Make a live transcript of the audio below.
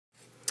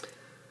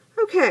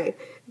Okay,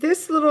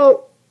 this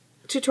little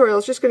tutorial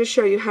is just going to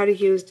show you how to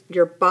use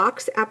your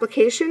Box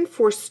application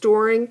for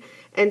storing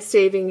and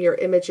saving your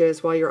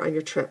images while you're on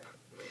your trip.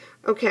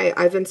 Okay,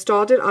 I've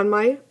installed it on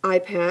my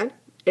iPad.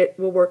 It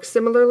will work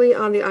similarly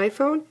on the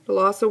iPhone. It will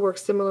also work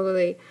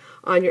similarly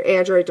on your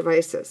Android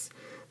devices.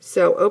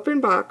 So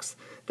open Box.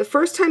 The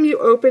first time you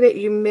open it,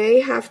 you may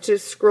have to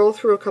scroll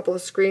through a couple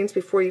of screens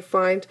before you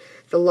find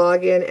the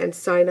login and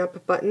sign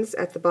up buttons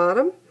at the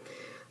bottom.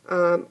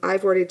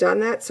 I've already done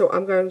that, so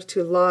I'm going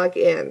to log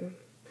in.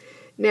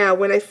 Now,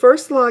 when I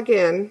first log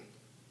in,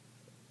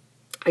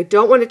 I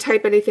don't want to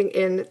type anything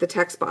in the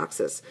text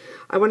boxes.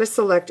 I want to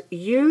select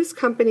Use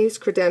Company's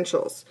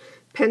Credentials.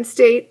 Penn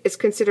State is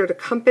considered a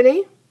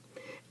company,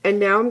 and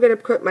now I'm going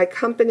to put my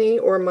company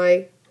or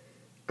my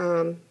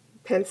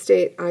Penn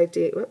State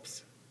ID,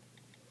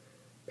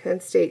 Penn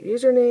State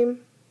username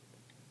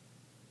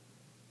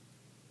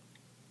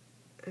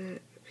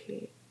at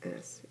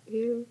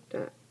psu.edu.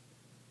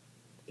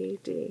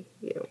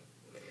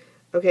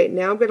 Okay,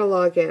 now I'm going to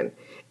log in.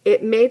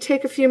 It may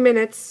take a few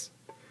minutes.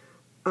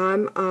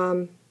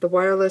 The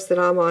wireless that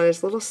I'm on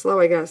is a little slow,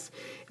 I guess.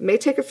 It may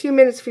take a few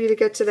minutes for you to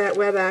get to that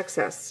web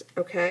access,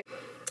 okay?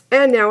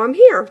 And now I'm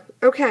here.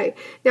 Okay,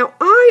 now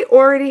I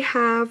already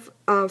have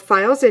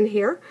files in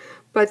here,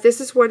 but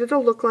this is what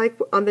it'll look like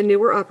on the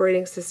newer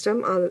operating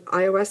system on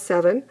iOS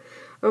 7,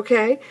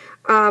 okay?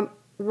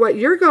 What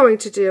you're going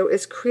to do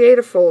is create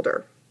a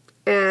folder,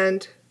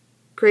 and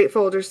create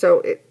folder,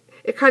 so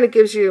it kind of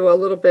gives you a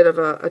little bit of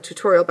a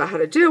tutorial about how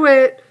to do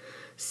it.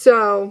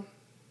 So,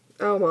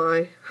 oh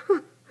my.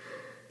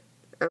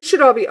 It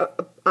should all be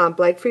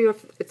blank for you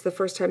if it's the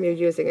first time you're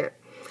using it.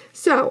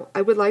 So,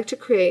 I would like to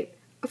create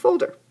a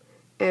folder.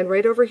 And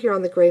right over here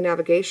on the gray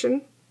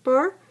navigation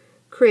bar,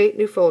 create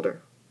new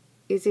folder.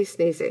 Easy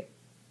sneezy.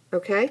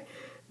 Okay?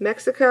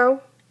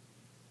 Mexico.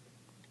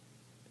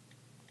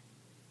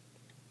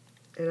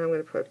 And I'm going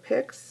to put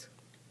pics.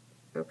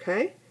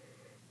 Okay?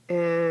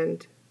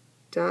 And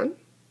done.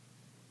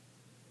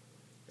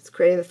 It's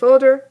creating the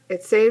folder,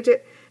 it saved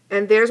it,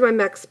 and there's my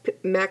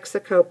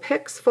Mexico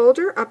pics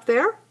folder up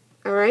there.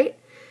 Alright,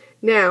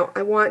 now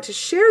I want to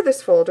share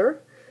this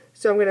folder,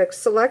 so I'm going to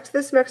select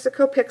this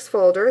Mexico pics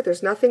folder.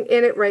 There's nothing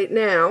in it right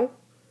now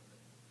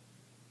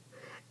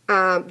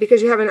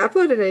because you haven't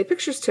uploaded any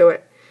pictures to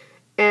it.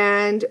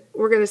 And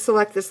we're going to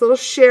select this little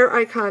share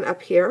icon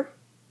up here,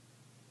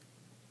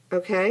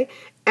 okay,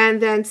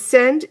 and then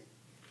send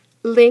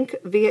link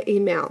via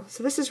email.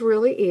 So this is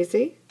really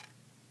easy.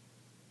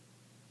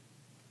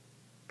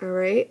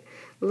 Alright,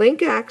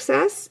 link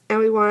access, and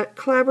we want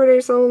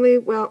collaborators only.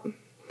 Well,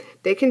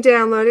 they can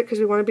download it because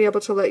we want to be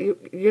able to let you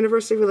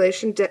University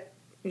Relations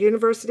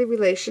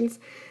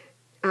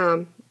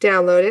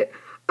download it.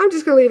 I'm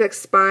just going to leave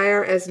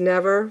expire as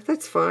never.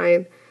 That's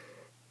fine.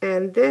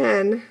 And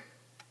then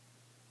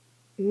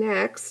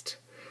next,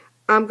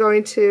 I'm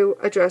going to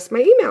address my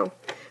email.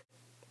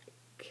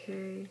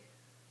 K18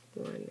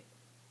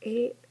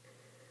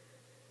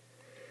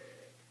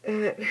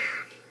 at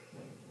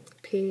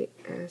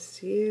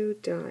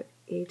psu.edu.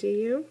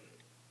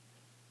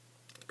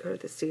 Go to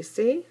the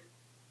CC.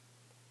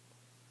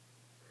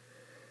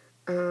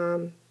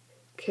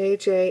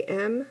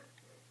 KJM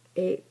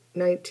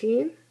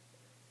 819.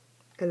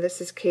 And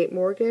this is Kate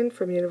Morgan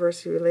from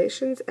University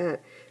Relations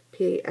at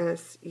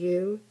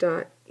psu.edu.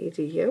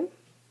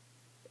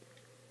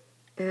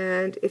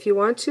 And if you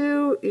want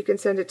to, you can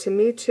send it to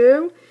me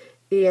too.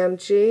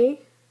 EMG.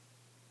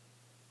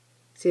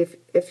 See,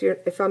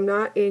 if I'm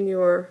not in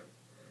your,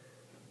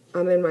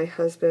 I'm in my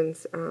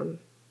husband's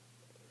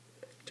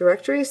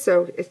directory,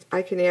 so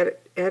I can add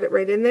it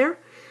right in there.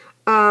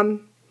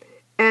 And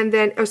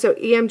then, so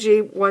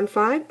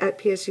EMG15 at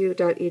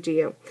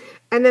psu.edu.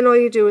 And then all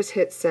you do is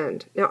hit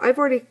send. Now, I've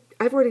already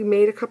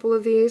made a couple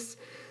of these,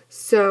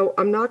 so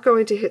I'm not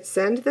going to hit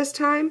send this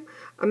time.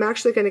 I'm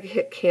actually going to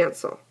hit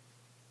cancel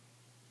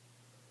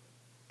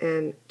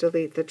and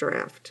delete the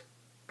draft.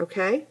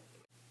 Okay?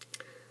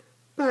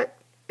 But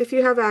if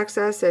you have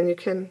access and you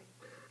can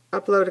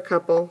upload a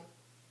couple,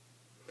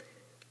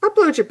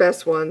 upload your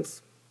best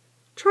ones.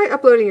 Try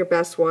uploading your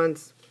best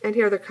ones, and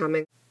here they're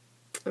coming.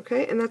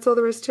 Okay, and that's all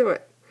there is to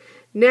it.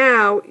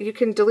 Now, you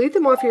can delete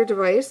them off your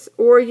device,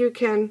 or you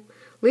can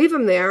leave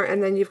them there,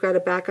 and then you've got a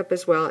backup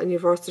as well, and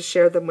you've also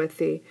shared them with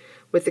the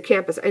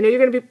campus. I know you're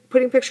going to be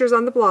putting pictures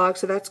on the blog,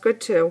 so that's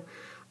good too,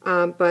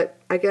 but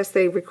I guess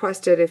they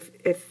requested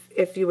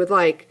if you would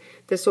like,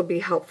 this will be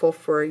helpful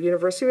for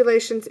university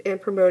relations and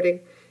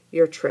promoting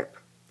your trip.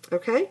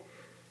 Okay?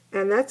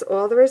 And that's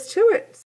all there is to it.